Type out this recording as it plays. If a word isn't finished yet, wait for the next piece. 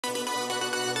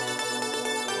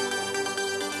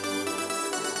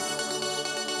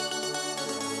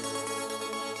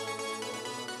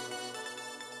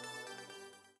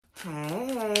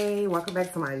welcome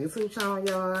back to my YouTube channel,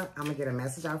 y'all. I'm gonna get a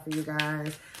message out for you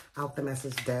guys. I hope the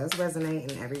message does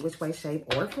resonate in every which way, shape,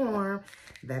 or form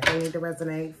that they need to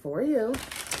resonate for you.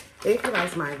 If you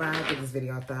like my vibe, give this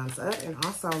video a thumbs up, and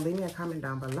also leave me a comment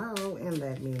down below and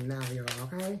let me know, y'all,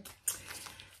 okay?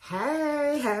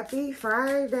 Hey, happy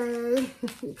Friday.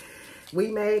 We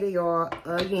made it, y'all,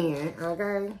 again,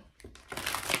 okay?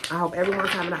 I hope everyone's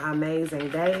having an amazing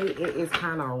day. It is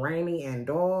kind of rainy and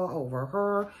dull over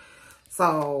here.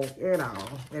 So, you know,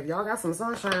 if y'all got some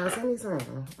sunshine, send me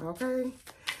some, okay?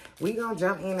 We gonna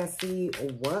jump in and see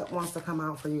what wants to come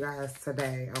out for you guys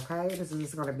today, okay? This is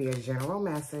just gonna be a general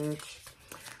message.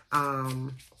 I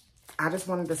just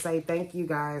wanted to say thank you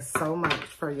guys so much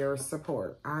for your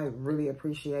support. I really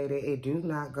appreciate it. It do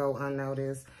not go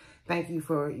unnoticed. Thank you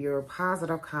for your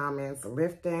positive comments,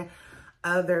 lifting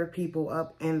other people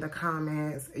up in the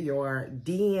comments, your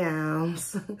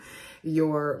DMs,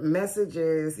 your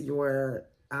messages, your,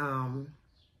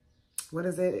 what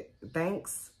is it?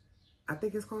 Thanks, I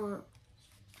think it's called.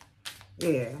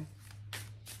 Yeah.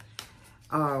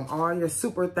 All your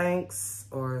super thanks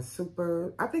or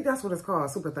super, I think that's what it's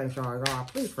called. Super thanks, y'all. Y'all,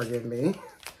 please forgive me.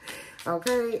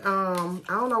 Okay. I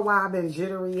don't know why I've been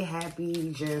jittery,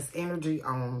 happy, just energy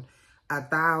on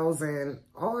 1,000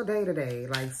 all day today.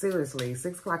 Like, seriously,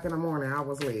 6 o'clock in the morning, I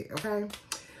was lit, okay?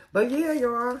 But yeah,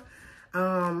 y'all,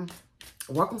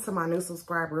 welcome to my new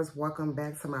subscribers. Welcome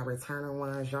back to my returning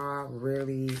ones. Y'all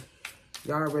really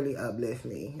uplift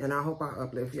me, and I hope I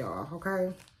uplift y'all,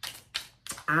 okay?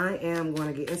 I am going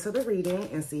to get into the reading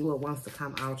and see what wants to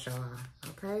come out, y'all,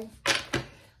 okay?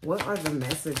 What are the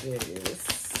messages?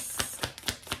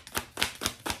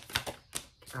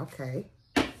 Okay.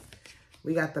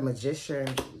 We got the Magician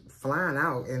flying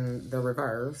out in the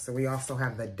reverse. So we also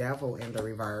have the Devil in the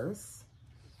reverse.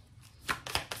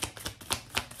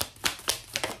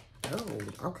 Oh,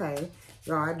 okay.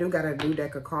 Y'all, I do got a new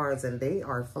deck of cards and they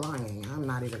are flying. I'm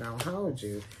not even gonna hold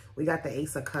you. We got the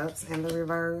Ace of Cups in the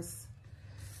reverse.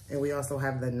 And we also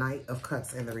have the Knight of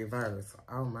Cups in the reverse.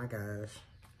 Oh my gosh.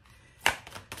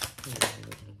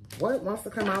 What wants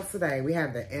to come out today? We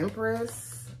have the Empress.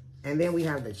 And then we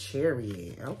have the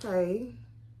Chariot. Okay.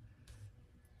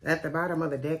 At the bottom of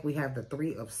the deck, we have the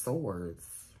Three of Swords.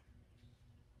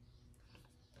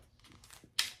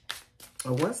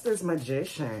 What's this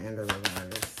Magician in the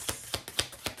reverse?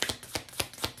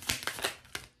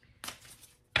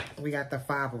 We got the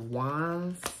Five of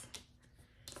Wands.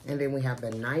 And then we have the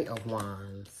Knight of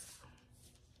Wands.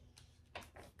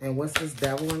 And what's this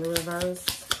Devil in the reverse?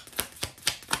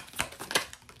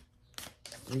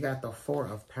 We got the Four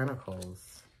of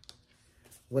Pentacles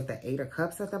with the Eight of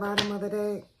Cups at the bottom of the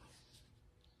deck.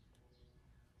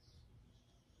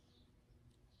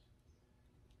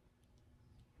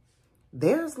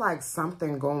 There's like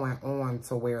something going on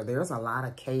to where there's a lot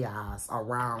of chaos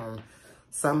around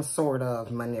some sort of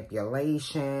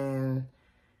manipulation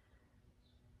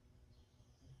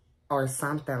or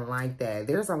something like that.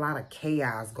 There's a lot of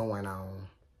chaos going on.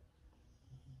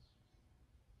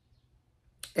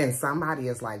 And somebody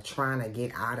is like trying to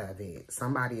get out of it.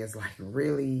 Somebody is like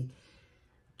really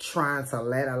trying to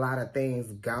let a lot of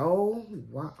things go.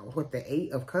 With the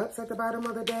Eight of Cups at the bottom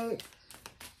of the deck.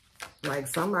 Like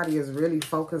somebody is really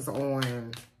focused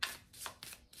on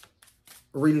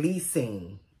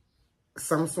releasing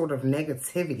some sort of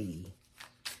negativity.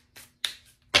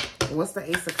 What's the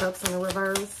Ace of Cups in the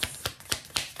reverse?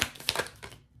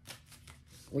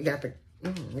 We got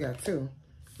two.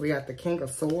 We got the King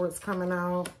of Swords coming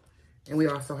out. And we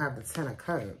also have the Ten of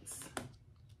Cups.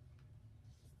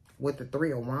 With the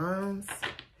Three of Wands.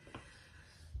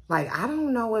 Like, I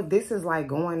don't know if this is like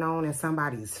going on in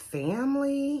somebody's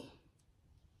family.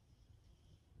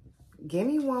 Give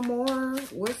me one more.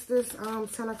 What's this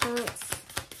Ten of Cups?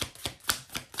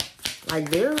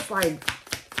 Like, there's like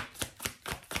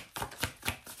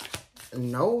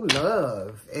no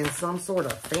love in some sort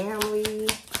of family.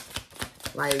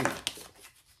 Like,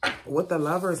 with the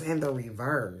Lovers in the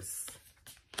reverse,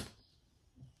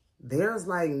 there's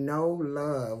like no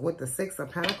love. With the Six of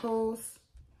Pentacles,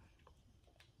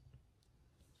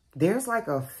 there's like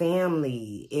a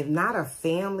family, if not a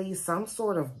family, some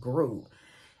sort of group.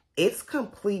 It's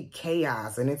complete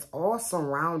chaos and it's all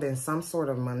surrounding some sort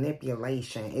of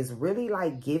manipulation. It's really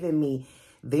like giving me,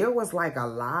 there was like a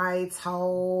lie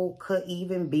told, could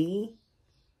even be,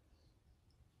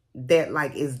 that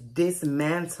like is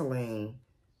dismantling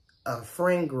a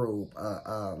friend group,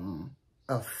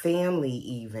 a family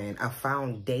even, a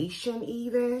foundation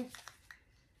even,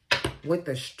 with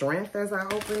the Strength as I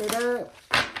open it up.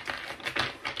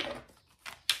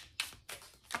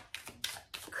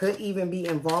 Could even be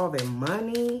involving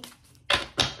money.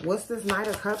 What's this Knight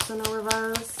of Cups in the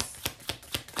reverse?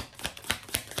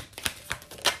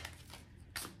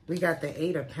 We got the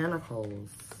Eight of Pentacles.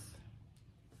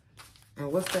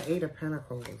 And what's the Eight of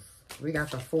Pentacles? We got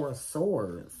the Four of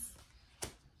Swords.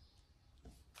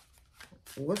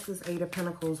 What's this Eight of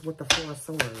Pentacles with the Four of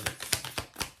Swords?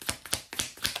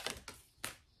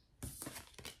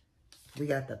 We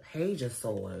got the Page of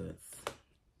Swords.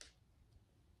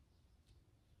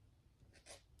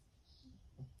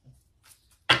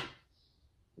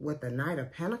 With the Knight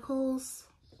of Pentacles.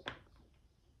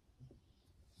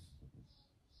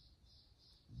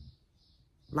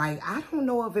 Like, I don't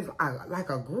know if it's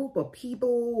like a group of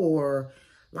people or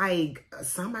like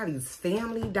somebody's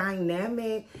family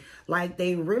dynamic. Like,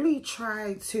 they really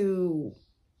try to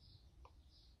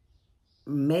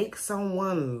make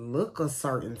someone look a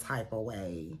certain type of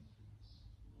way.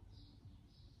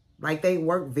 Like, they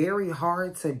work very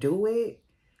hard to do it.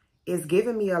 It's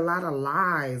giving me a lot of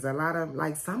lies, a lot of,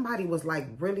 like, somebody was, like,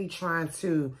 really trying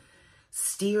to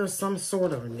steer some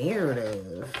sort of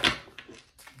narrative.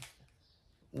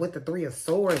 With the Three of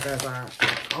Swords as I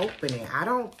open it. I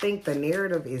don't think the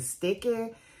narrative is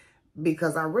sticking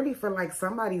because I really feel like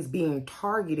somebody's being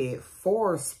targeted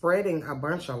for spreading a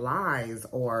bunch of lies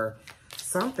or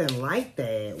something like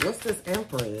that. What's this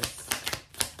Empress?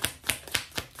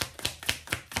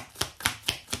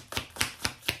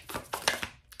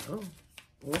 Oh,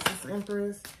 what's this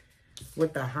Empress?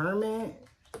 With the Hermit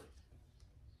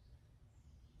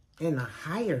and the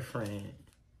Hierophant.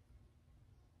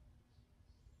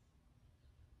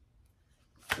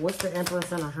 What's the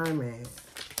Empress and the Hermit?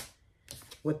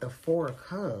 With the Four of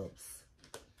Cups.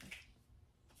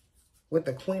 With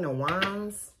the Queen of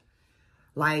Wands.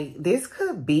 Like, this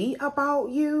could be about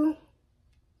you.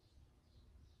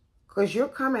 Because you're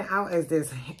coming out as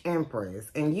this Empress.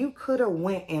 And you could have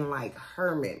went in, like,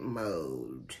 hermit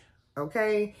mode.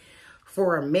 Okay?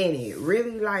 For a minute.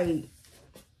 Really, like,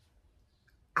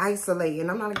 isolating.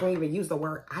 I'm not going to even use the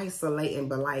word isolating.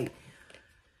 But, like,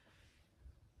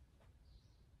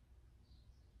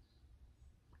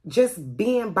 just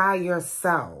being by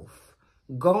yourself.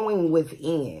 Going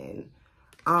within.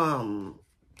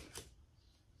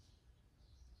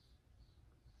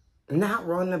 Not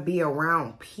wanting to be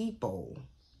around people.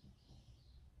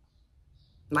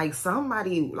 Like,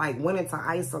 somebody, like, went into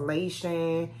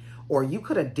isolation. Or you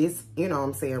could have you know what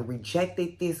I'm saying,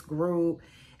 rejected this group.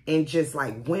 And just,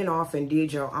 like, went off and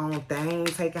did your own thing.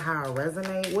 Take it how it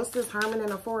resonates. What's this Hermit and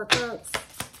the Four of Cups?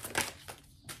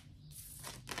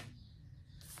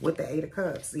 With the Eight of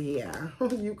Cups, yeah.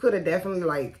 You could have definitely,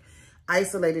 like,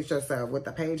 isolated yourself with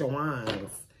the Page of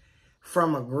Wands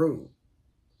from a group.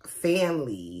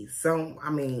 Family. So, I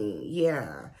mean,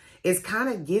 yeah. It's kind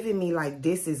of giving me, like,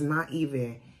 this is not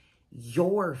even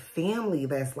your family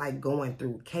that's, like, going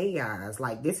through chaos.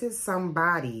 Like, this is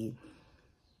somebody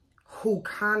who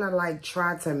kind of, like,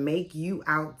 tried to make you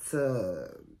out to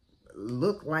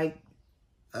look like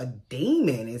a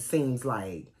demon, it seems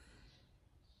like.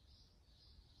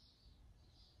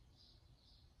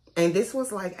 And this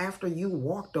was like after you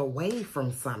walked away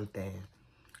from something.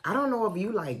 I don't know if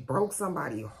you like broke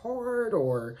somebody's heart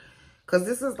or... Because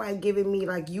this is like giving me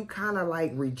like you kind of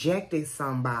like rejected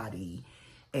somebody.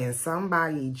 And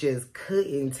somebody just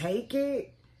couldn't take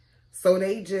it. So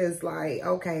they just like,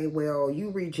 okay, well,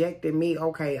 you rejected me.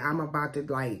 Okay, I'm about to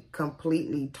like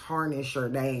completely tarnish your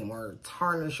name or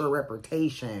tarnish your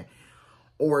reputation.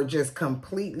 Or just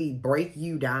completely break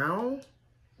you down.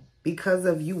 Because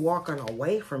of you walking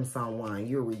away from someone,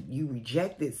 you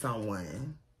rejected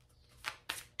someone.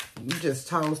 You just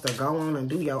chose to go on and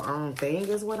do your own thing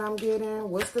is what I'm getting.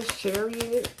 What's this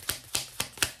Chariot?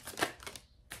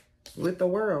 With the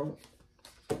World.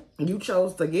 You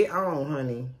chose to get on,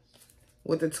 honey.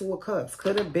 With the Two of Cups.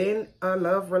 Could have been a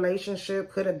love relationship.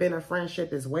 Could have been a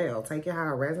friendship as well. Take it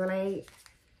how it resonates.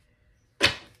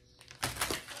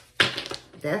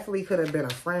 Definitely could have been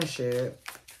a friendship.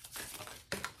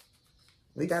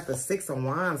 We got the Six of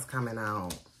Wands coming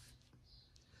out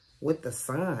with the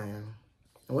Sun.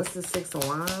 What's the Six of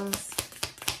Wands?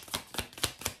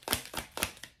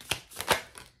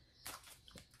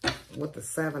 With the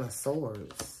Seven of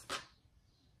Swords.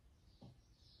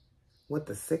 With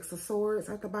the Six of Swords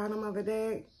at the bottom of the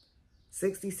deck.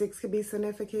 66 could be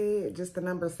significant, just the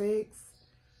number 6.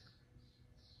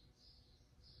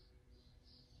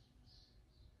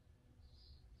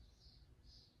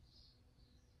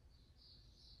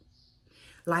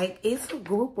 Like, it's a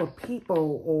group of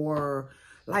people or,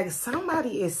 like,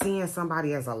 somebody is seeing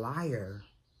somebody as a liar.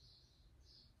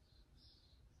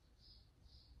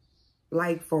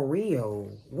 Like, for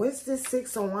real. What's this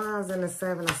Six of Wands and the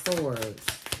Seven of Swords?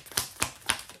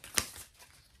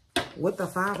 with the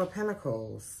Five of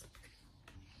Pentacles.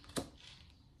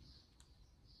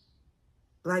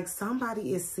 Like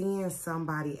somebody is seeing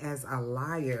somebody as a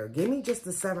liar. Give me just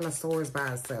the Seven of Swords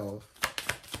by itself.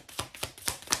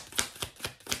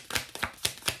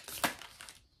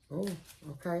 Oh,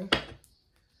 okay.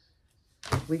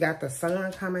 We got the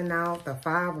Sun coming out, the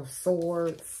Five of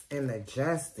Swords, and the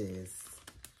Justice.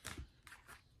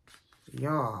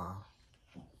 Y'all.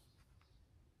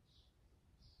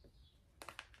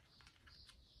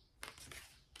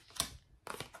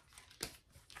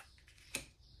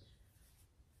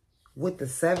 With the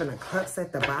Seven of Cups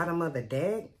at the bottom of the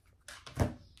deck.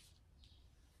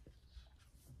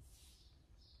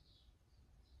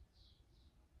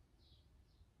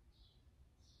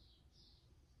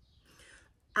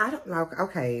 I don't know.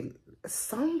 Okay,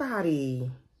 somebody,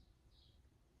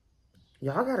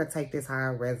 y'all got to take this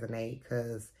how it resonate,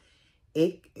 because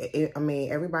I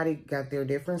mean, everybody got their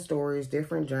different stories,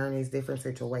 different journeys, different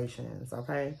situations,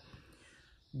 okay?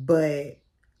 But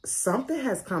something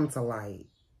has come to light.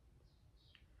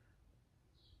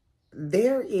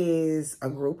 There is a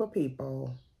group of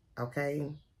people,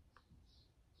 okay?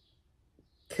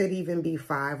 Could even be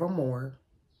 5 or more,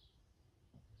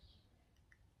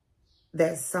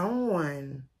 that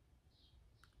someone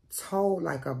told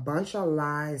like a bunch of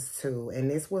lies to, and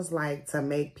this was like to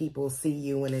make people see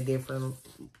you in a different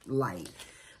light.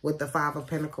 With the Five of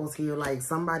Pentacles here, like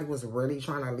somebody was really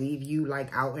trying to leave you like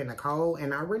out in the cold,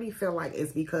 and I really feel like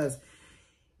it's because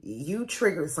you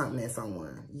triggered something in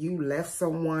someone. You left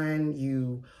someone,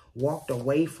 you walked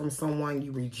away from someone,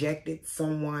 you rejected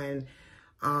someone,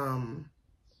 and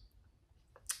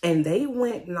they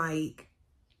went like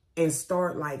and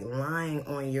start like lying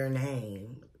on your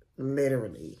name,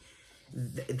 literally.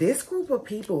 This group of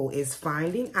people is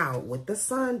finding out, with the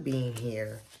Sun being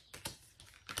here,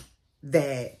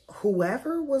 that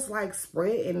whoever was like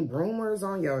spreading rumors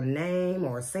on your name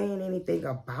or saying anything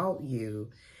about you,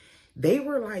 they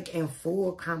were like in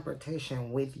full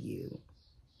competition with you.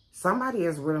 Somebody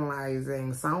is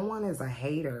realizing someone is a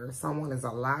hater, someone is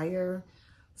a liar,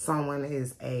 someone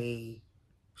is a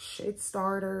shit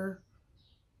starter.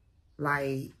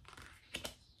 Like,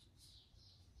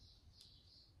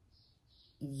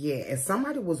 yeah, and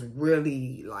somebody was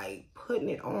really like putting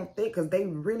it on thick, because they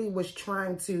really was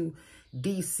trying to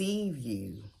deceive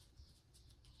you.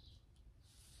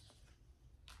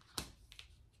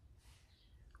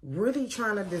 Really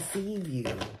trying to deceive you.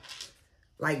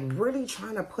 Like really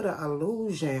trying to put an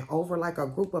illusion over like a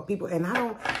group of people. And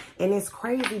it's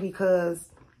crazy because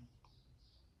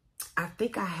I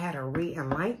think I had a reading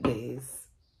like this.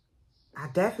 I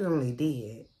definitely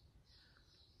did.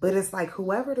 But it's like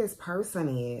whoever this person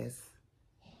is,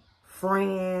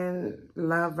 friend,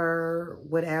 lover,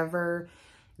 whatever,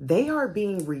 they are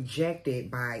being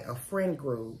rejected by a friend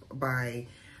group, by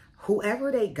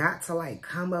whoever they got to like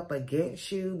come up against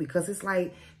you, because it's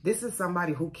like this is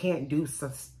somebody who can't do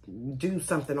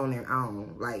something on their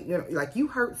own. Like, you know, like you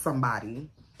hurt somebody.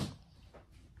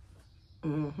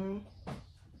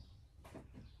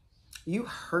 You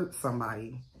hurt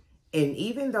somebody. And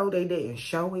even though they didn't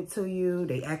show it to you,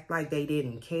 they act like they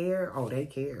didn't care. Oh, they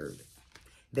cared.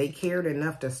 They cared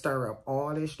enough to stir up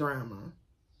all this drama.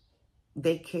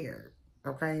 They cared,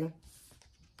 okay?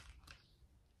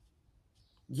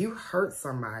 You hurt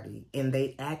somebody and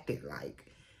they acted like,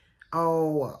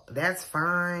 oh, that's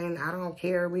fine. I don't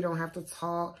care. We don't have to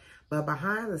talk. But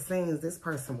behind the scenes, this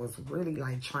person was really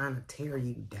like trying to tear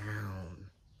you down.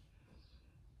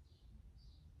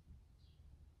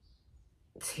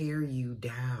 Tear you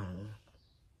down.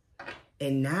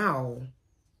 And now,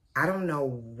 I don't know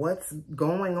what's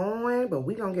going on, but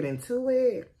we're going to get into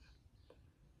it.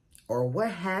 Or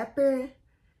what happened.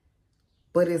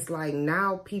 But it's like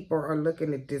now people are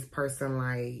looking at this person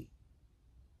like,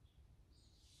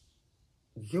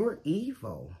 you're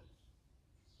evil.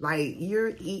 Like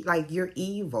you're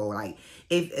evil. Like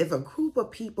if a group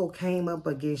of people came up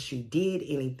against you, did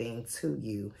anything to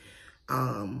you,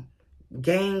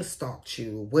 gang stalked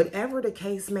you, whatever the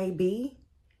case may be,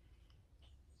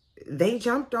 they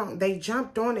jumped on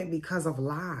it because of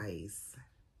lies.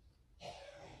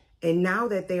 And now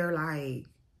that they're like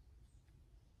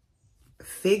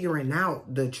figuring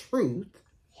out the truth,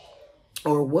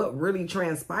 or what really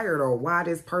transpired, or why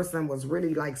this person was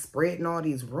really like spreading all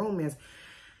these rumors,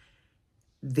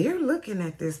 they're looking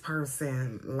at this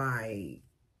person like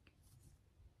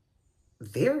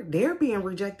they're being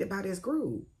rejected by this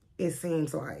group. It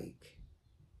seems like.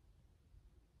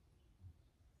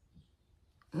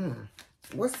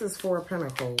 What's this Four of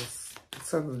Pentacles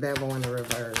to the Devil in the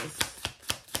reverse?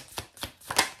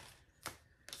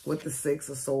 with the Six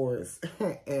of Swords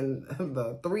and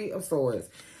the Three of Swords.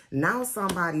 Now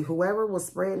somebody, whoever was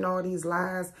spreading all these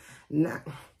lies, now,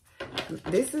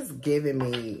 this is giving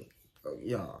me,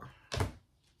 y'all,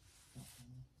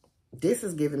 this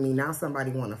is giving me now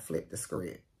somebody want to flip the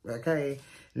script, okay?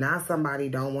 Now somebody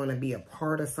don't want to be a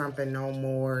part of something no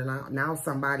more. Now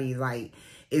somebody like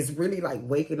is really like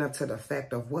waking up to the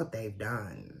fact of what they've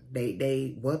done.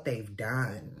 What they've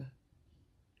done.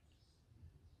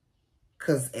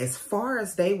 Because as far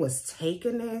as they was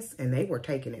taking this, and they were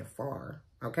taking it far,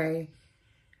 okay?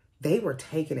 They were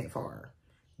taking it far.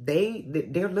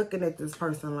 They're looking at this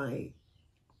person like,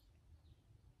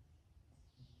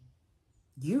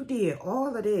 you did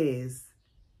all of this.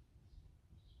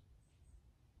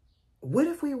 What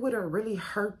if we would have really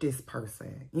hurt this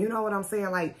person? You know what I'm saying?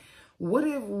 Like, what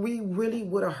if we really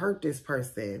would have hurt this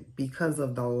person because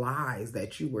of the lies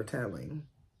that you were telling?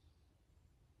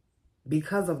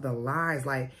 Because of the lies.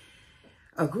 Like,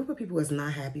 a group of people is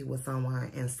not happy with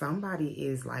someone and somebody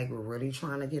is like really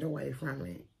trying to get away from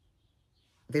it.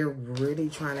 They're really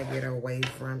trying to get away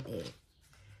from it.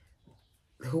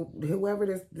 Whoever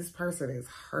this person is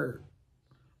hurt,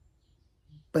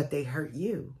 but they hurt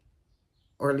you.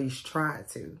 Or at least try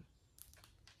to.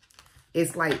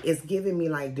 It's like, it's giving me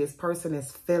like this person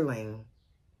is feeling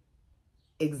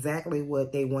exactly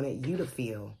what they wanted you to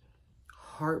feel.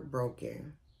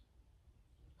 Heartbroken.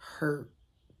 Hurt.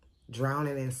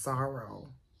 Drowning in sorrow.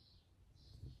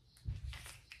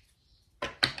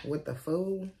 With the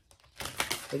Fool.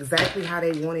 Exactly how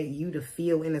they wanted you to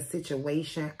feel in a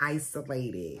situation.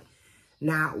 Isolated.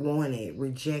 Not wanted.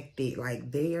 Rejected.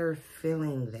 Like they're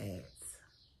feeling that.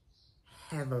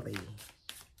 Heavily.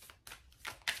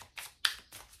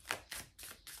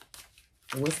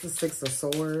 What's the Six of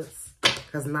Swords?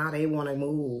 Because now they want to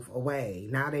move away.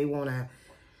 Now they want to...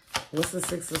 What's the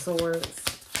Six of Swords?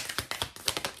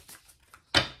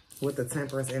 With the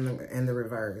Temperance in the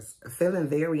reverse. Feeling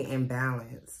very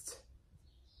imbalanced.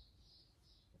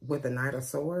 With the Knight of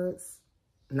Swords.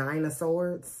 Nine of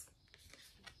Swords.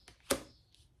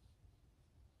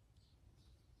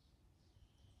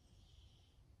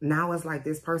 Now it's like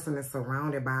this person is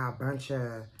surrounded by a bunch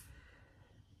of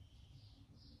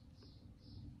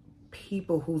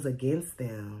people who's against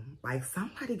them. Like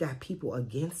somebody got people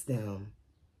against them.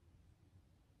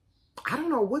 I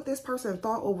don't know what this person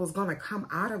thought was going to come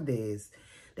out of this.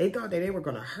 They thought that they were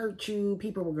going to hurt you.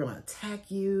 People were going to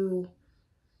attack you.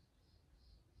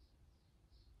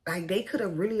 Like they could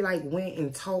have really like went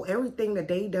and told everything that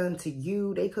they done to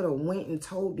you. They could have went and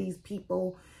told these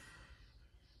people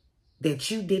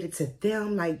that you did it to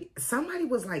them. Like somebody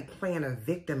was like playing a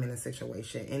victim in a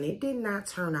situation and it did not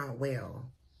turn out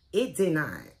well. It did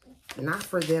not. Not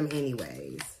for them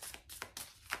anyways.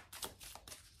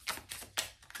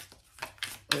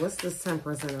 What's this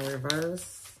Temperance in the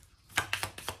reverse?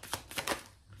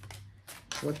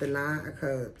 With the Nine of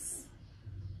Cups.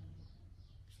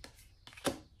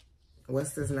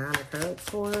 What's this Nine of Cups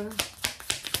for?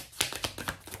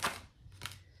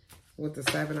 With the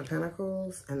Seven of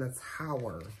Pentacles and the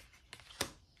Tower.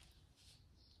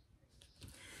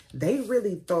 They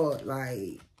really thought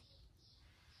like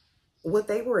what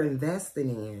they were investing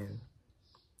in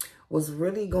was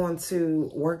really going to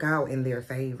work out in their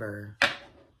favor.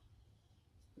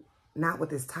 Not with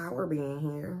this Tower being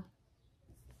here.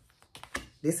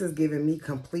 This is giving me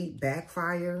complete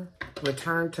backfire.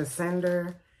 Return to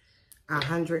sender.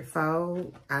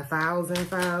 100-fold.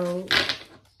 1,000-fold.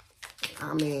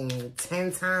 I mean,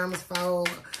 10 times fold.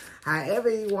 However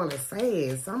you want to say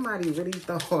it. Somebody really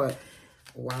thought,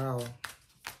 wow.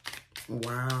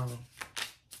 Wow.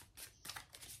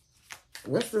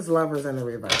 What's this Lovers in the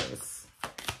reverse?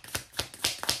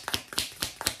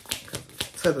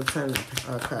 To the Ten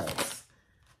of Cups.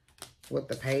 With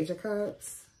the Page of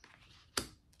Cups.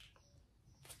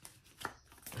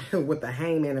 With the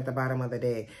Hangman at the bottom of the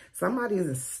deck. Somebody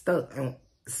is stuck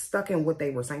in what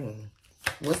they were saying.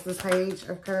 What's this Page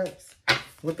of Cups?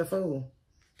 With the Fool.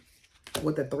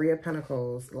 With the Three of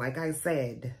Pentacles. Like I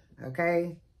said,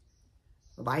 okay?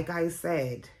 Like I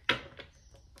said,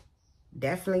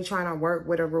 definitely trying to work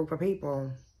with a group of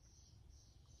people.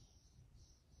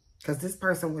 Because this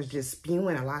person was just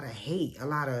spewing a lot of hate. A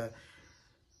lot of...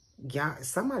 Yeah,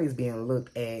 somebody's being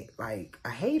looked at like a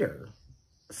hater.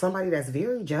 Somebody that's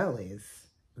very jealous.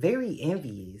 Very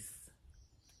envious.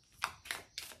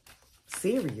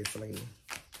 Seriously.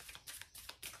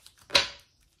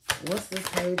 What's this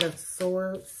Page of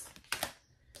Swords?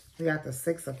 We got the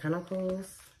Six of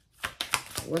Pentacles.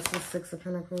 What's the Six of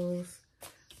Pentacles?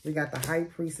 We got the High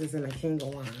Priestess and the King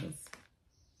of Wands.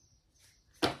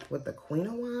 With the Queen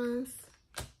of Wands.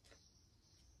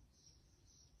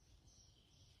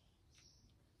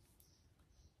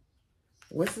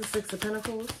 What's the Six of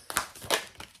Pentacles?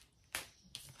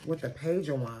 With the Page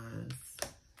of Wands.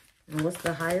 And what's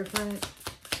the Hierophant?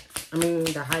 I mean,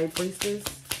 the High Priestess.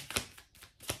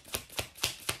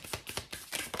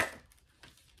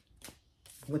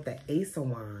 With the Ace of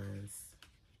Wands.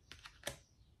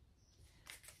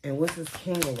 And what's this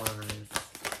King of Wands?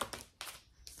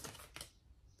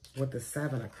 With the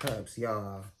Seven of Cups,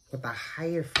 y'all. With the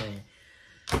Hierophant.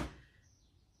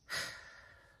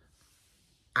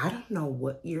 I don't know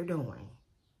what you're doing,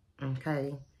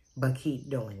 okay? But keep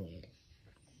doing it.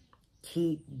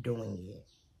 Keep doing it.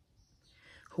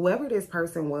 Whoever this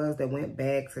person was that went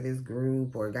back to this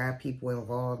group or got people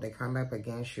involved that come up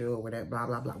against you or whatever, blah,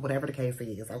 blah, blah, whatever the case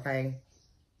is, okay?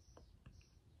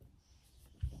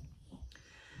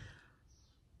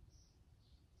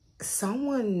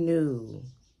 Someone knew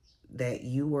that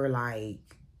you were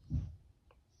like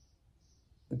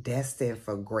destined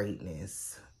for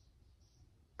greatness,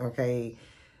 okay?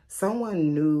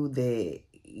 Someone knew that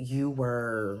you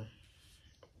were,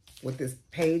 with this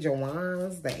Page of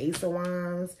Wands, the Ace of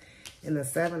Wands, and the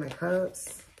Seven of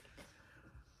Cups,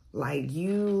 like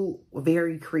you were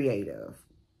very creative,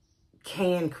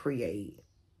 can create,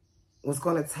 was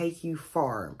going to take you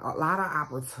far, a lot of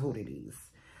opportunities.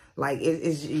 Like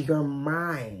it's your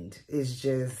mind is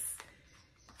just,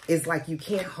 it's like you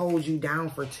can't hold you down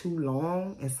for too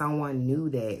long, and someone knew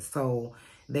that. So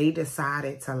they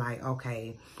decided to like,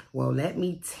 okay, well, let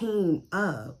me team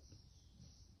up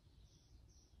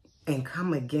and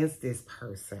come against this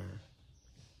person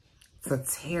to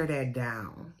tear that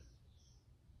down.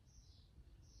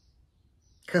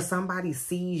 Because somebody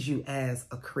sees you as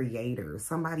a creator.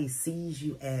 Somebody sees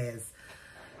you as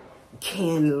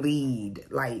can lead.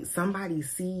 Like somebody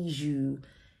sees you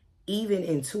even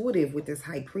intuitive with this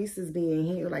High Priestess being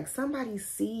here. Like somebody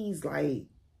sees like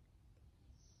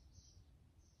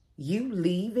you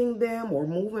leaving them or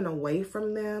moving away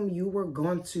from them. You were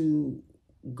going to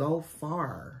go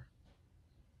far.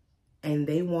 And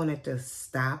they wanted to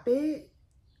stop it.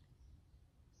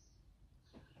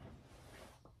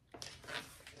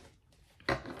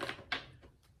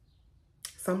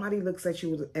 Somebody looks at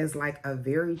you as like a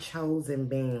very chosen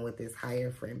being with this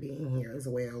Hierophant being here as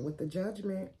well. With the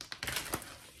Judgment.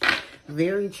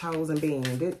 Very chosen being.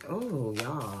 Oh,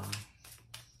 y'all.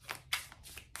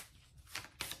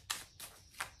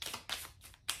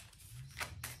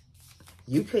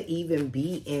 You could even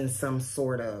be in some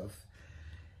sort of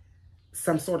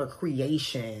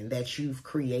creation that you've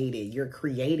created. You're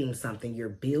creating something. You're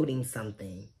building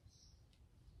something.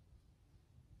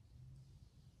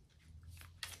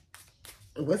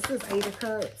 What's this Eight of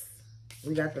Cups?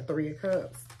 We got the Three of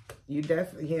Cups. You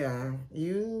definitely, yeah,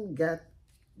 you got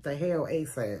the hell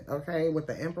ASAP, okay? With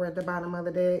the Emperor at the bottom of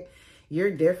the deck.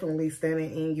 You're definitely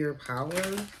standing in your power.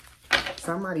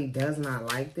 Somebody does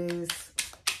not like this.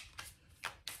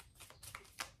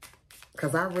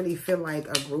 Because I really feel like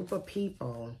a group of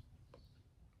people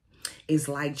is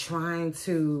like trying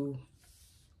to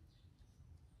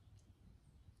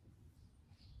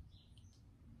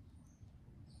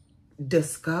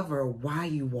discover why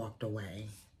you walked away,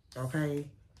 okay?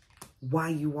 Why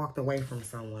you walked away from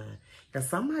someone. Because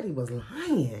somebody was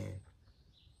lying.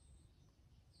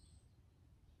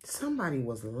 Somebody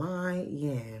was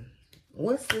lying.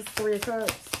 What's this Three of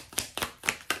Cups?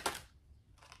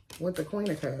 With the Queen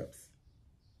of Cups?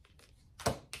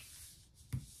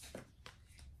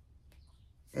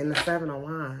 And the Seven of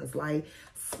Wands. Like,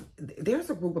 there's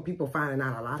a group of people finding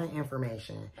out a lot of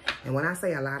information. And when I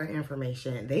say a lot of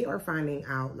information, they are finding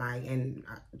out, like, and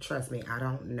trust me, I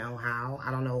don't know how.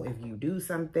 I don't know if you do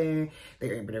something.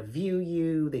 They're able to view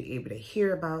you. They're able to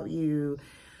hear about you.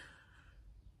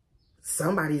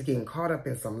 Somebody's getting caught up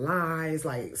in some lies.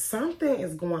 Like, something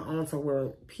is going on to where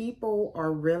people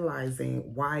are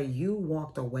realizing why you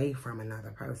walked away from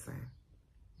another person.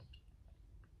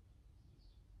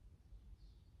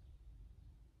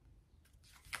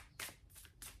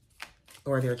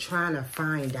 Or they're trying to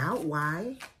find out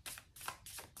why.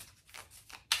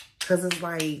 Because it's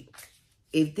like,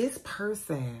 if this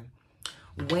person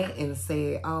went and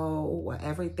said, oh, well,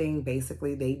 everything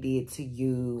basically they did to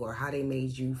you or how they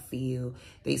made you feel,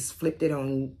 they flipped it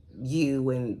on you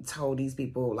and told these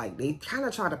people, like, they kind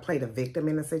of try to play the victim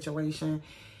in the situation.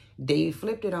 They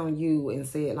flipped it on you and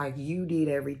said, like, you did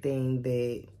everything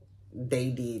that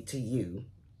they did to you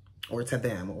or to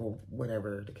them or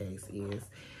whatever the case is.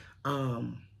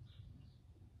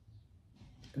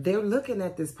 They're looking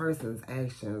at this person's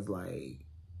actions like,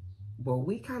 well,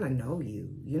 we kind of know you.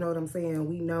 You know what I'm saying?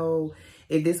 We know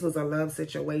if this was a love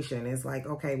situation, it's like,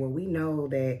 okay, well, we know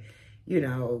that, you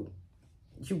know,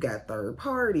 you got third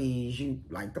parties, you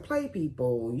like to play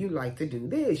people, you like to do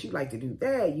this, you like to do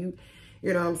that, you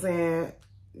know what I'm saying?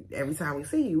 Every time we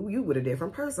see you, you with a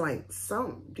different person. Like,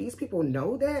 these people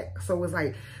know that. So it's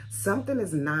like something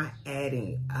is not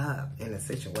adding up in a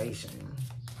situation.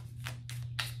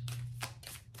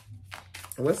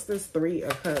 What's this 3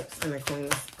 of Cups and the Queen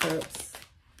of Cups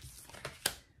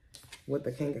with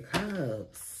the King of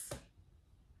Cups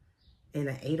and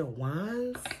the 8 of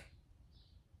Wands?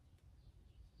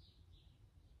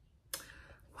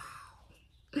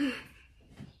 Wow.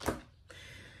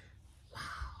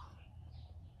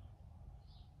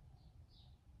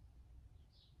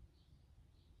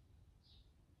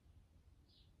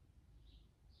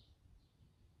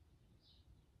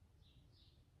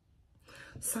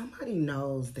 Somebody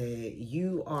knows that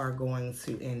you are going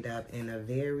to end up in a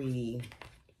very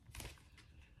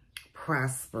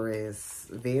prosperous,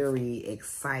 very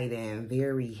exciting,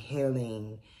 very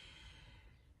healing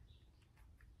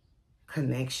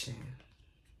connection.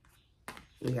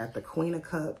 We got the Queen of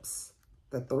Cups,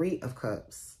 the 3 of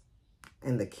Cups,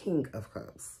 and the King of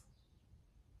Cups.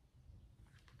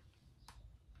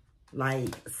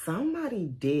 Like, somebody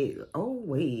did, oh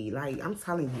wait, like, I'm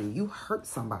telling you, you hurt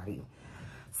somebody.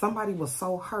 Somebody was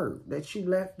so hurt that you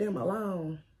left them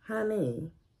alone,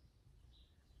 honey.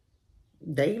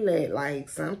 They let, like,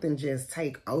 something just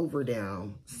take over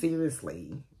them.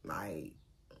 Seriously. Like,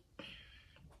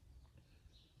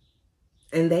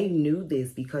 and they knew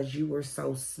this because you were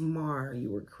so smart. You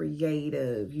were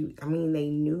creative. I mean, they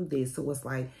knew this. So it's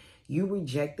like you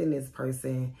rejecting this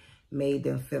person made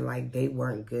them feel like they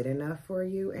weren't good enough for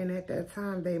you. And at that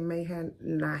time, they may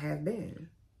not have been.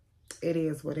 It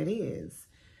is what it is.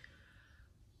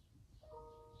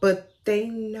 But they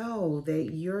know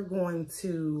that you're going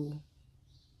to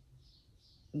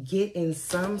get in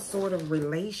some sort of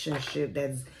relationship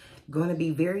that's going to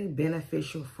be very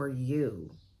beneficial for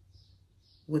you.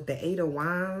 With the 8 of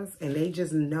Wands, and they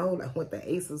just know, like, with the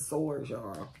Ace of Swords,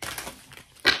 y'all.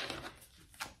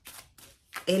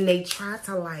 And they try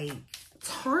to, like,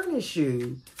 tarnish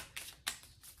you.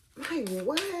 Like,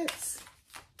 what?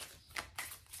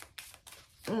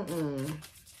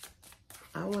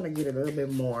 I want to get a little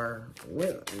bit more. A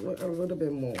little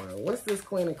bit more. What's this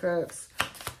Queen of Cups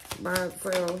by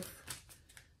itself?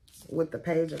 With the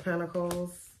Page of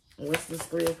Pentacles. What's this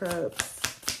 3 of Cups?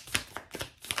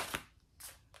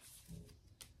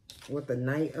 With the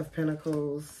Knight of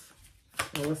Pentacles.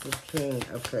 And what's this King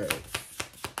of Cups?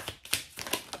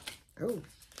 Oh.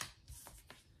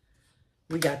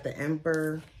 We got the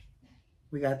Emperor.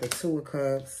 We got the 2 of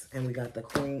Cups. And we got the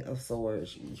Queen of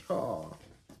Swords. Y'all.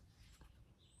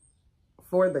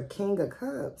 For the King of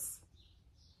Cups.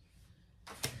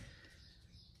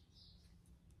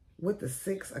 With the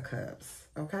 6 of Cups.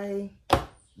 Okay?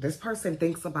 This person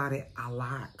thinks about it a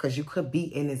lot. Because you could be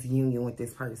in this union with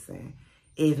this person.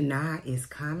 If not, it's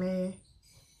coming.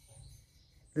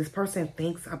 This person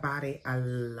thinks about it a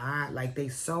lot. Like, they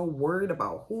so worried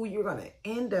about who you're going to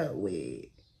end up with.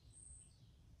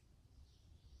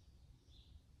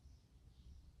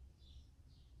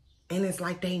 And it's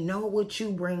like they know what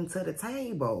you bring to the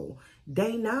table.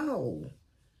 They know.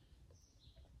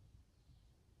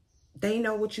 They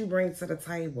know what you bring to the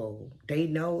table. They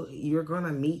know you're going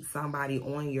to meet somebody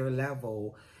on your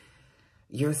level.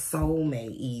 Your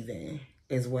soulmate even.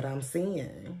 Is what I'm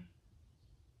seeing.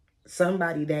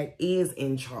 Somebody that is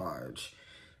in charge.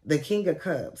 The King of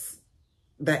Cups.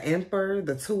 The Emperor.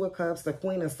 The 2 of Cups. The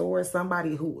Queen of Swords.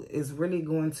 Somebody who is really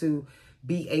going to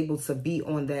be able to be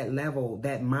on that level.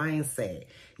 That mindset.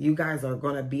 You guys are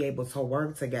going to be able to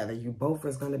work together. You both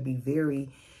is going to be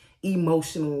very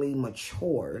emotionally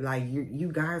mature. Like,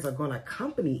 you guys are going to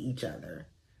accompany each other.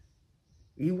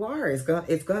 You are. It's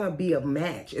gonna be a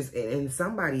match. And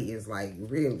somebody is like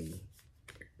really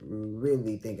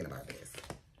thinking about this.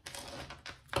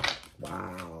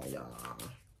 Wow, y'all.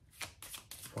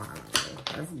 Wow.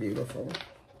 That's beautiful.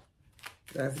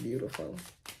 That's beautiful.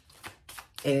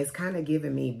 And it's kind of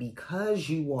giving me, because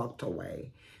you walked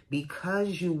away,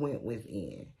 because you went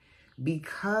within,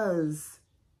 because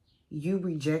you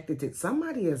rejected it,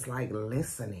 somebody is like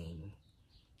listening.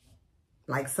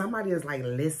 Like, somebody is like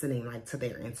listening, like, to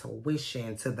their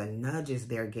intuition, to the nudges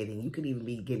they're getting. You could even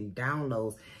be getting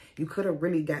downloads. You could have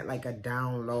really got like a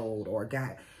download or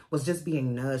was just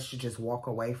being nudged to just walk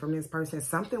away from this person.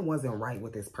 Something wasn't right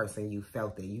with this person. You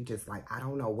felt it. You just like, I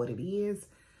don't know what it is,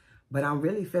 but I'm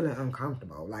really feeling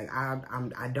uncomfortable. Like,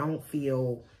 I don't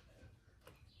feel,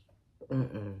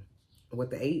 with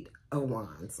the 8 of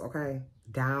Wands, okay?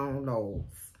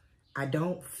 Downloads. I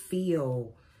don't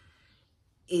feel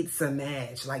it's a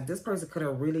match. Like, this person could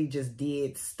have really just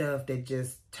did stuff that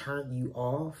just turned you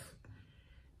off.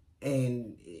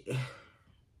 And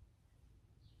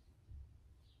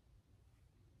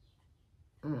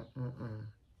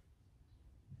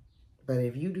but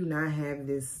if you do not have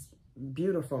this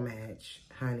beautiful match,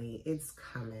 honey, it's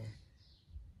coming.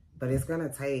 But it's going to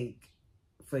take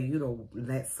for you to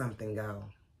let something go.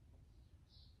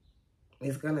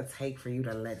 It's going to take for you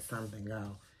to let something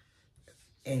go.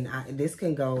 And this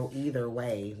can go either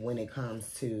way when it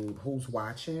comes to who's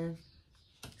watching.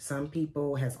 Some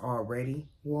people has already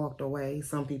walked away.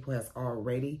 Some people has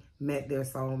already met their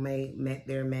soulmate, met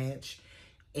their match,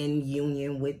 in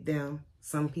union with them.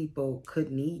 Some people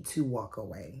could need to walk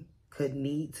away, could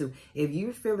need to. If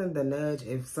you're feeling the nudge,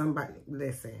 if somebody,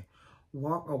 listen,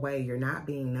 walk away. You're not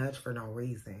being nudged for no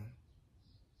reason.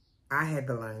 I had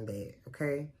to learn that,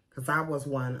 okay? Because I was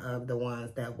one of the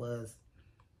ones that was,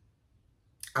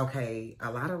 okay,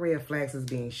 a lot of red flags is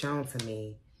being shown to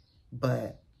me,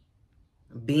 but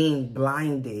being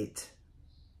blinded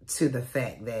to the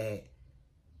fact that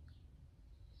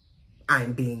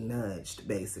I'm being nudged,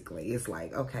 basically. It's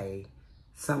like, okay,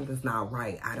 something's not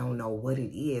right. I don't know what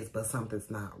it is, but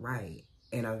something's not right.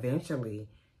 And eventually,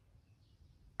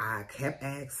 I kept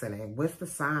asking it, what's the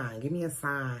sign? Give me a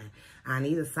sign. I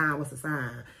need a sign. What's the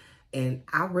sign? And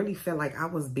I really felt like I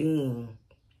was being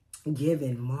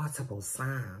given multiple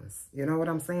signs. You know what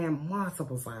I'm saying?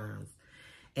 Multiple signs.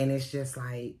 And it's just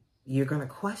like, you're going to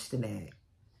question it.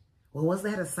 Well, was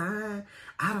that a sign?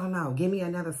 I don't know. Give me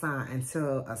another sign,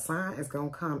 until a sign is going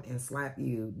to come and slap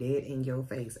you dead in your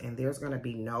face. And there's going to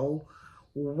be no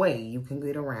way you can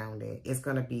get around it. It's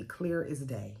going to be clear as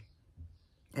day.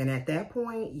 And at that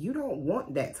point, you don't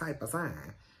want that type of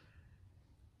sign.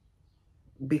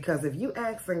 Because if you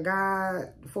asking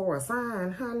God for a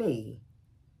sign, honey,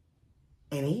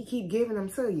 and he keep giving them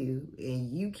to you,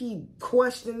 and you keep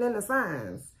questioning the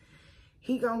signs,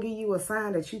 he gonna give you a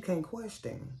sign that you can't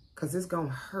question. Because it's gonna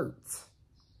hurt.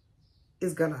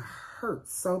 It's gonna hurt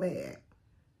so bad.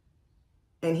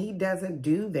 And he doesn't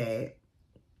do that,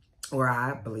 or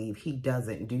I believe he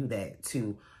doesn't do that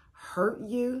to hurt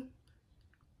you.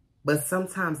 But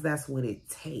sometimes that's what it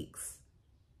takes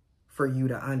for you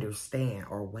to understand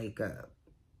or wake up.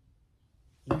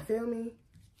 You feel me?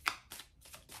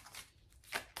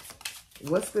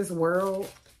 What's this world?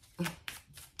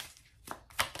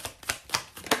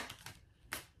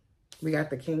 We got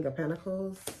the King of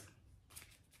Pentacles.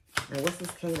 And what's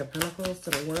this King of Pentacles to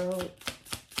the world?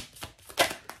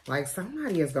 Like,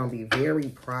 somebody is going to be very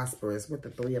prosperous with the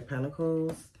Three of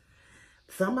Pentacles.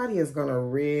 Somebody is going to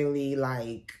really,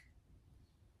 like,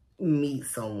 meet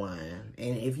someone.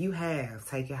 And if you have,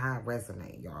 take it how it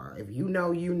resonates, y'all. If you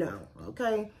know, you know.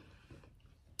 Okay?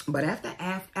 But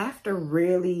after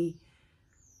really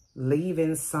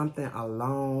leaving something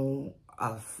alone,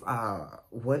 of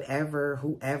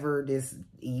whoever this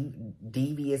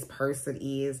devious person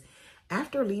is,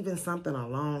 after leaving something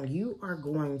alone, you are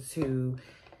going to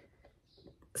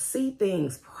see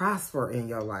things prosper in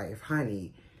your life,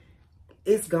 honey.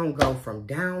 It's going to go from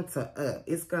down to up.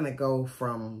 It's going to go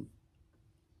from,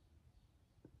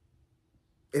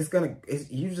 you're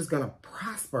just going to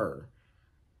prosper.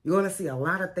 You're going to see a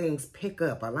lot of things pick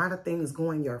up, a lot of things go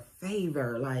in your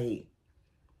favor, like.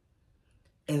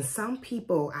 And some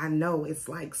people, I know, it's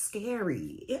like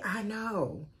scary. I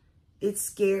know. It's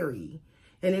scary.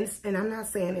 And I'm not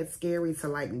saying it's scary to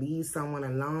like leave someone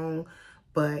alone,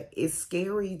 but it's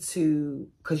scary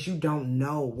because you don't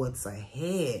know what's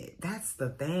ahead. That's the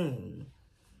thing.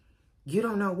 You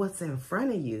don't know what's in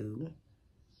front of you.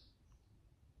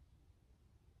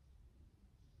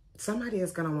 Somebody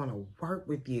is going to want to work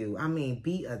with you. I mean,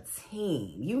 be a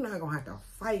team. You're not going to have to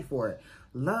fight for it.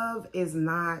 Love is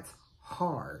not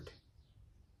hard.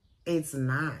 It's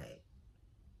not.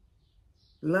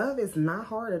 Love is not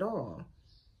hard at all.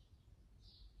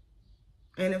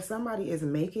 And if somebody is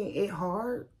making it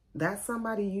hard, that's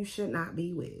somebody you should not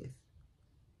be with.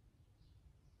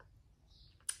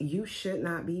 You should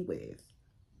not be with.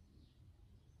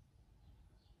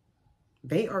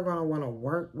 They are going to want to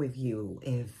work with you,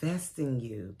 invest in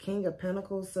you. King of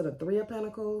Pentacles to the Three of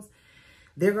Pentacles.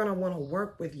 They're going to want to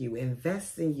work with you,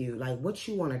 invest in you, like what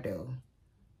you want to do.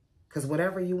 Because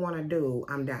whatever you want to do,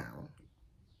 I'm down.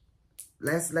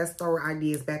 Let's throw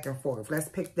ideas back and forth. Let's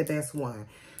pick the best one.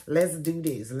 Let's do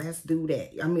this. Let's do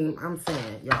that. I mean, I'm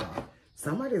saying, y'all,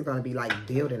 somebody's going to be like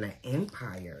building an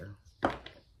empire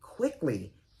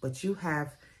quickly. But you got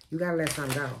to let some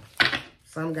go.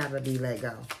 Some got to be let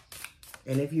go.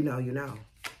 And if you know, you know.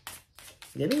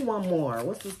 Give me one more.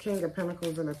 What's this King of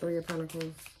Pentacles and the Three of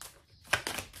Pentacles?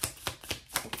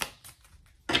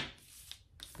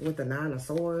 with the Nine of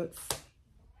Swords.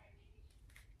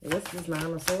 What's this Nine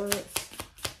of Swords?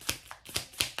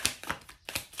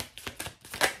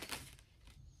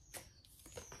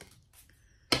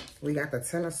 We got the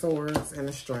Ten of Swords and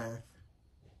the Strength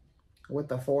with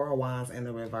the Four of Wands in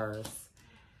the reverse.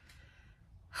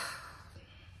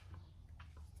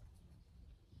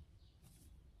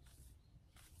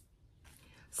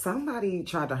 Somebody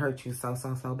tried to hurt you so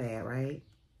bad, right?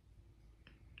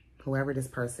 Whoever this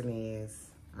person is,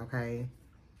 okay?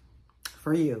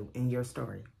 For you, in your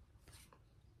story.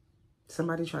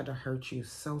 Somebody tried to hurt you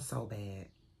so bad.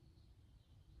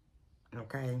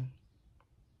 Okay?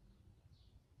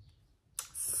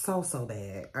 So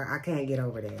bad. I can't get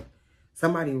over that.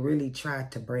 Somebody really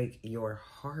tried to break your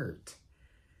heart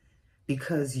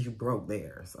because you broke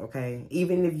theirs, okay?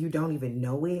 Even if you don't even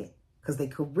know it, because they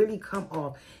could really come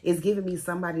off. It's giving me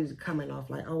somebody coming off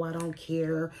like, oh, I don't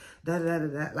care,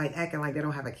 like acting like they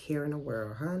don't have a care in the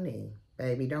world. Honey,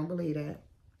 baby, don't believe that.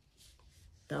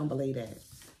 Don't believe that.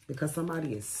 Because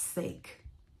somebody is sick.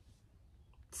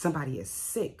 Somebody is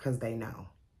sick because they know.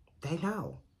 They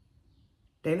know.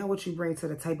 They know what you bring to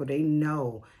the table. They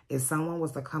know if someone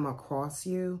was to come across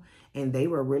you and they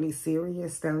were really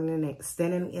serious,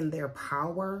 standing in their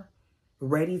power,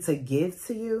 ready to give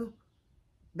to you,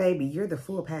 baby, you're the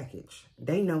full package.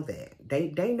 They know that.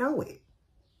 They know it.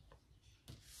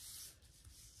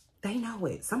 They know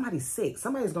it. Somebody's sick.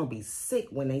 Somebody's going to be sick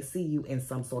when they see you in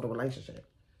some sort of relationship.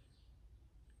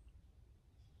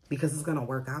 Because it's going to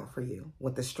work out for you.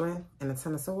 With the Strength and the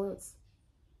Ten of Swords,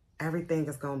 everything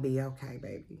is going to be okay,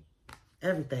 baby.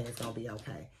 Everything is going to be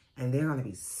okay. And they're going to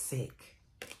be sick.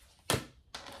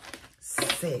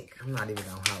 Sick. I'm not even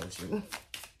going to hold you.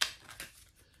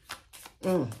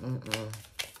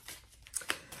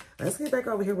 Let's get back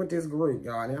over here with this group,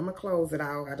 y'all. And I'm going to close it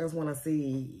out. I just want to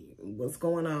see what's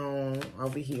going on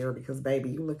over here. Because, baby,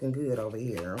 you looking good over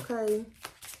here, okay?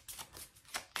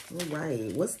 All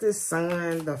right. What's this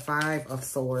Sun, the Five of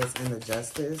Swords, and the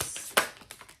Justice?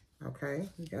 Okay.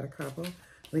 We got a couple.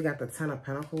 We got the Ten of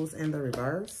Pentacles in the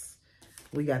reverse.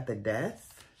 We got the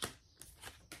Death.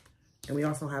 And we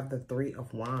also have the Three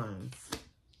of Wands.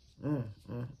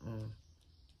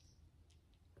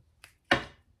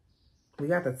 We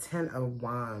got the Ten of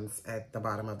Wands at the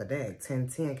bottom of the deck.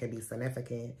 10-10 can be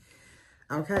significant.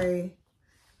 Okay?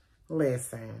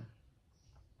 Listen.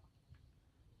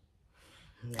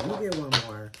 Let me get one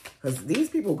more. Because these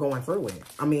people going through it.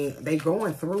 I mean, they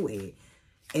going through it.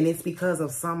 And it's because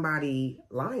of somebody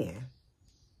lying.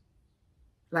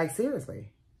 Like, seriously.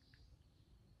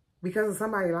 Because of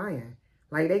somebody lying.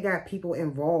 Like, they got people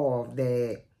involved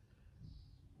that...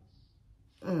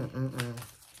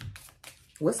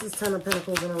 What's this Ten of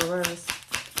Pentacles in the reverse?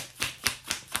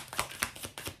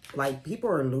 Like, people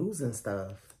are losing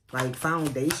stuff. Like,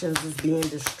 foundations is being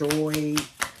destroyed.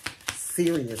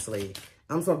 Seriously.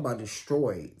 I'm talking about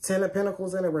destroyed. Ten of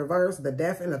Pentacles in the reverse. The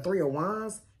Death and the Three of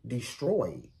Wands.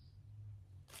 Destroyed.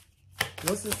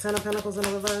 What's this Ten of Pentacles in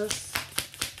the reverse?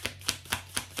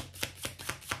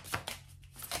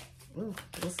 Ooh,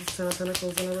 what's this Ten of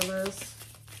Pentacles in the reverse?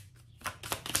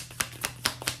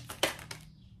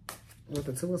 With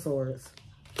the Two of Swords.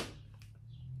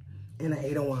 And the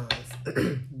Eight of Wands.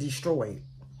 Destroyed.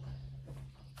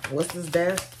 What's this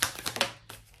Death?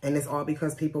 And it's all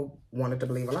because people wanted to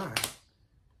believe a lie.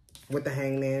 With the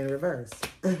Hangman in reverse.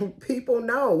 People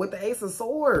know. With the Ace of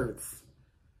Swords.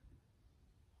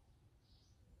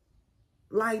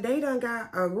 Like, they done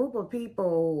got a group of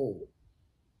people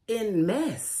in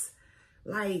mess.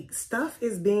 Like, stuff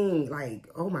is being, like,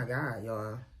 oh my God,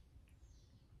 y'all.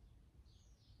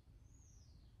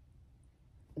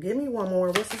 Give me one more.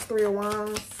 What's this Three of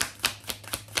Wands?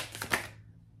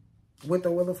 With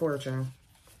the Wheel of Fortune.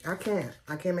 I can't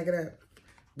make it up.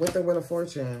 With the Wheel of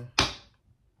Fortune.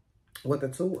 With the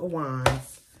Two of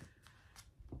Wands.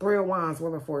 Three of Wands,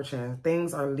 Wheel of Fortune.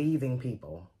 Things are leaving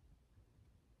people.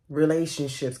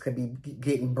 Relationships could be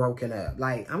getting broken up.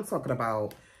 Like, I'm talking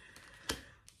about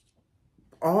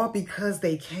all because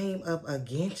they came up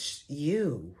against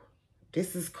you.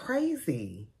 This is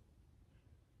crazy.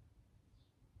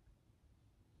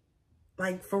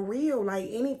 Like, for real, like,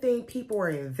 anything people are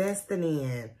investing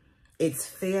in, it's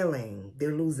failing.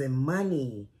 They're losing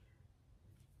money.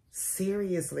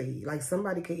 Seriously. Like,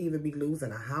 somebody could either be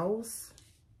losing a house.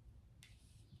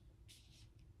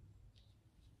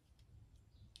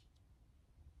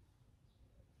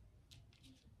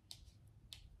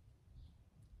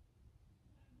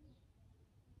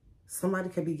 Somebody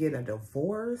could be getting a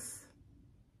divorce.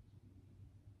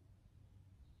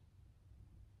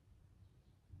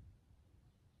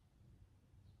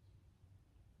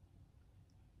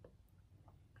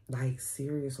 Like,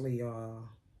 seriously, y'all.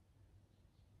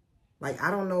 Like,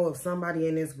 I don't know if somebody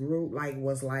in this group, like,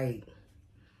 was, like,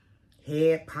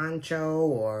 head poncho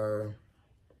or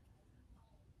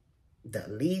the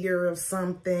leader of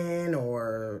something,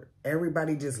 or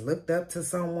everybody just looked up to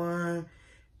someone.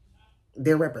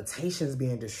 Their reputation's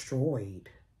being destroyed.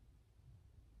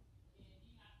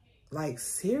 Like,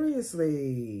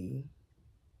 seriously.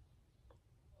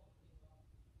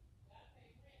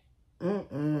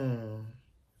 Mm-mm.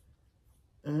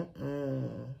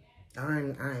 Mm-mm. I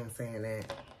ain't saying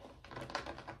that.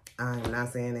 I'm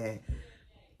not saying that.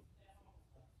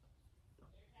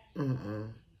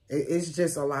 Mm-mm. It's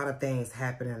just a lot of things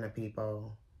happening to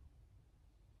people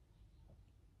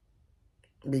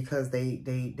because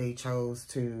they chose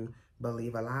to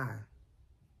believe a lie.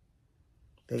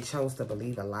 They chose to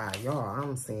believe a lie. Y'all,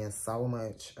 I'm seeing so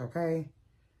much, okay?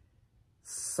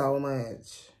 So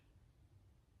much.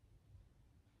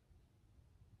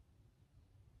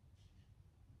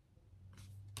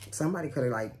 Somebody could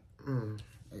have, like,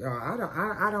 y'all,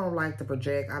 I don't like to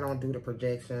project. I don't do the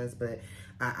projections, but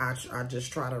I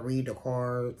just try to read the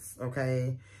cards,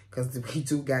 okay? Because we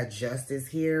do got justice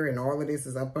here, and all of this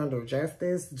is up under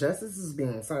justice. Justice is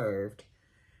being served,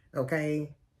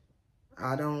 okay?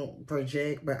 I don't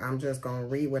project, but I'm just going to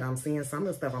read what I'm seeing. Some of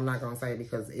the stuff I'm not going to say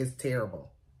because it's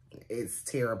terrible. It's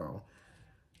terrible.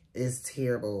 It's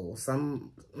terrible.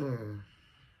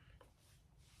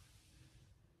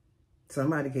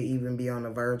 Somebody could even be on the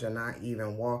verge of not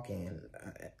even walking.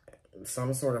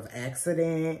 Some sort of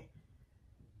accident.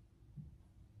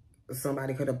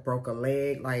 Somebody could have broke a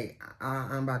leg. Like,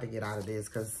 I'm about to get out of this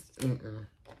because,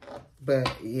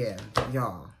 But, yeah,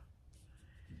 y'all.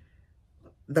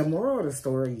 The moral of the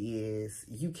story is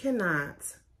you cannot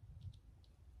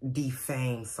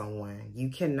defame someone. You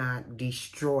cannot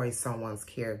destroy someone's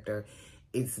character.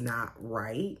 It's not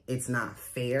right. It's not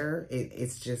fair.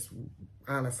 It's just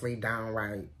honestly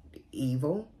downright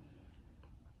evil.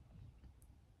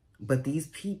 But these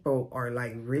people are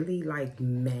like really like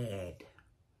mad,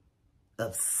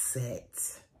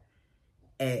 upset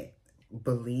at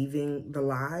believing the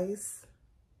lies.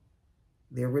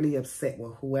 They're really upset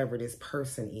with whoever this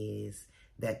person is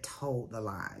that told the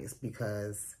lies,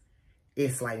 because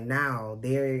it's like now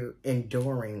they're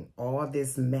enduring all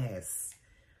this mess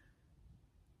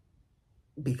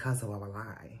because of a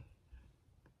lie.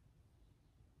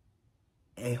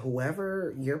 And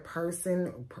whoever your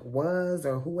person was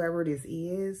or whoever this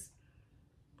is,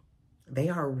 they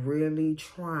are really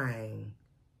trying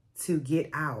to get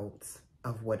out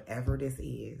of whatever this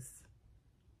is.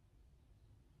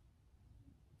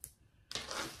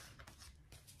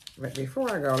 But before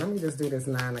I go, let me just do this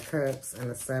 9 of Cups and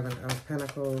the 7 of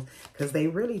Pentacles, because they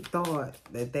really thought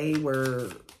that they were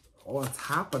on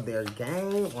top of their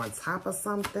game, on top of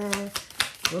something.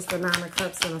 What's the 9 of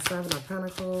Cups and the 7 of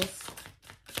Pentacles?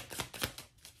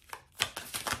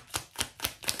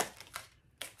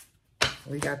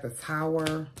 We got the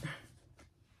Tower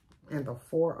and the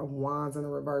 4 of Wands in the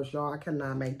reverse. Y'all, I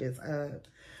cannot make this up.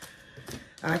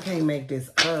 I can't make this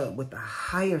up with the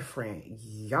Hierophant,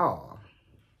 y'all.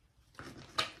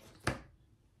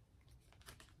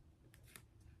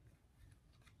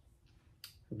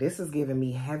 This is giving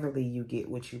me heavily you get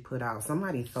what you put out.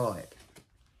 Somebody thought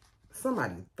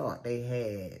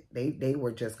they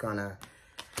were just gonna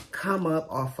come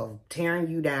up off of tearing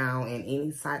you down in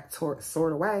any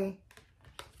sort of way.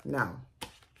 No.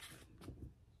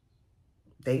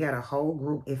 They got a whole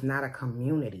group, if not a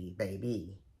community,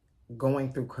 baby,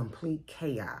 going through complete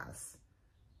chaos.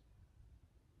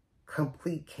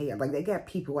 Complete chaos. Like, they got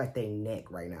people at their neck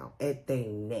right now. At their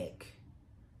neck.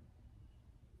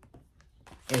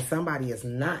 And somebody is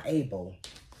not able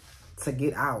to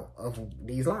get out of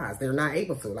these lies. They're not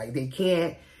able to. Like, they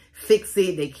can't fix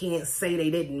it. They can't say they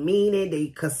didn't mean it.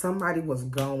 Because somebody was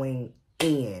going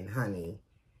in, honey.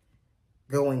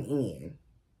 Going in.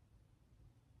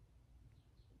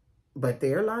 But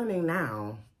they're learning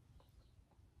now.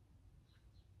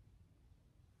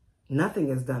 Nothing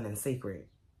is done in secret.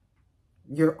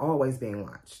 You're always being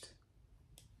watched.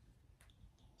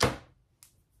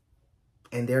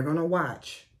 And they're going to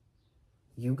watch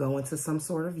you go into some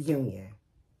sort of union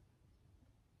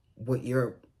with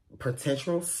your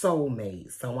potential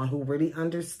soulmate, someone who really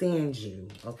understands you,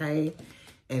 okay?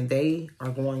 And they are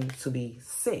going to be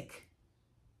sick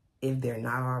if they're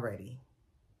not already.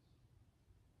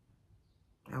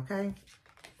 Okay?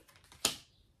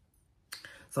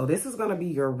 So this is going to be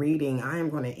your reading. I am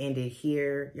going to end it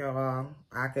here, y'all.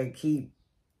 I could keep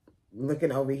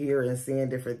looking over here and seeing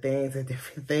different things,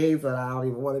 but I don't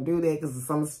even want to do that because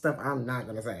some stuff I'm not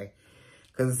going to say.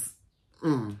 Because,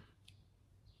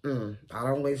 I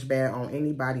don't wish bad on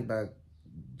anybody but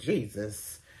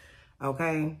Jesus.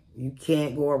 Okay? You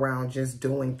can't go around just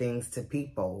doing things to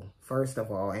people, first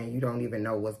of all, and you don't even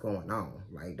know what's going on.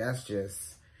 Like, that's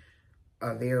just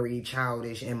a very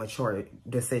childish, immature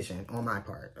decision on my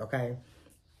part, okay?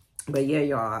 But yeah,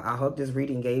 y'all, I hope this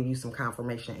reading gave you some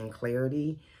confirmation and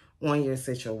clarity on your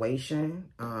situation,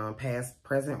 past,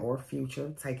 present, or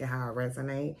future. Take it how it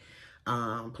resonates.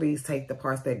 Please take the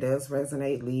parts that does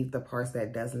resonate, leave the parts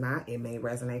that does not. It may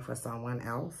resonate for someone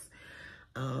else.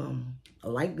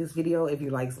 Like this video if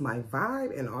you likes my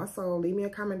vibe, and also leave me a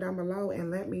comment down below and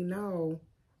let me know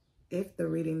if the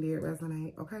reading did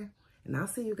resonate, okay? And I'll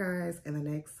see you guys in the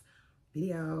next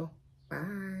video.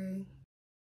 Bye.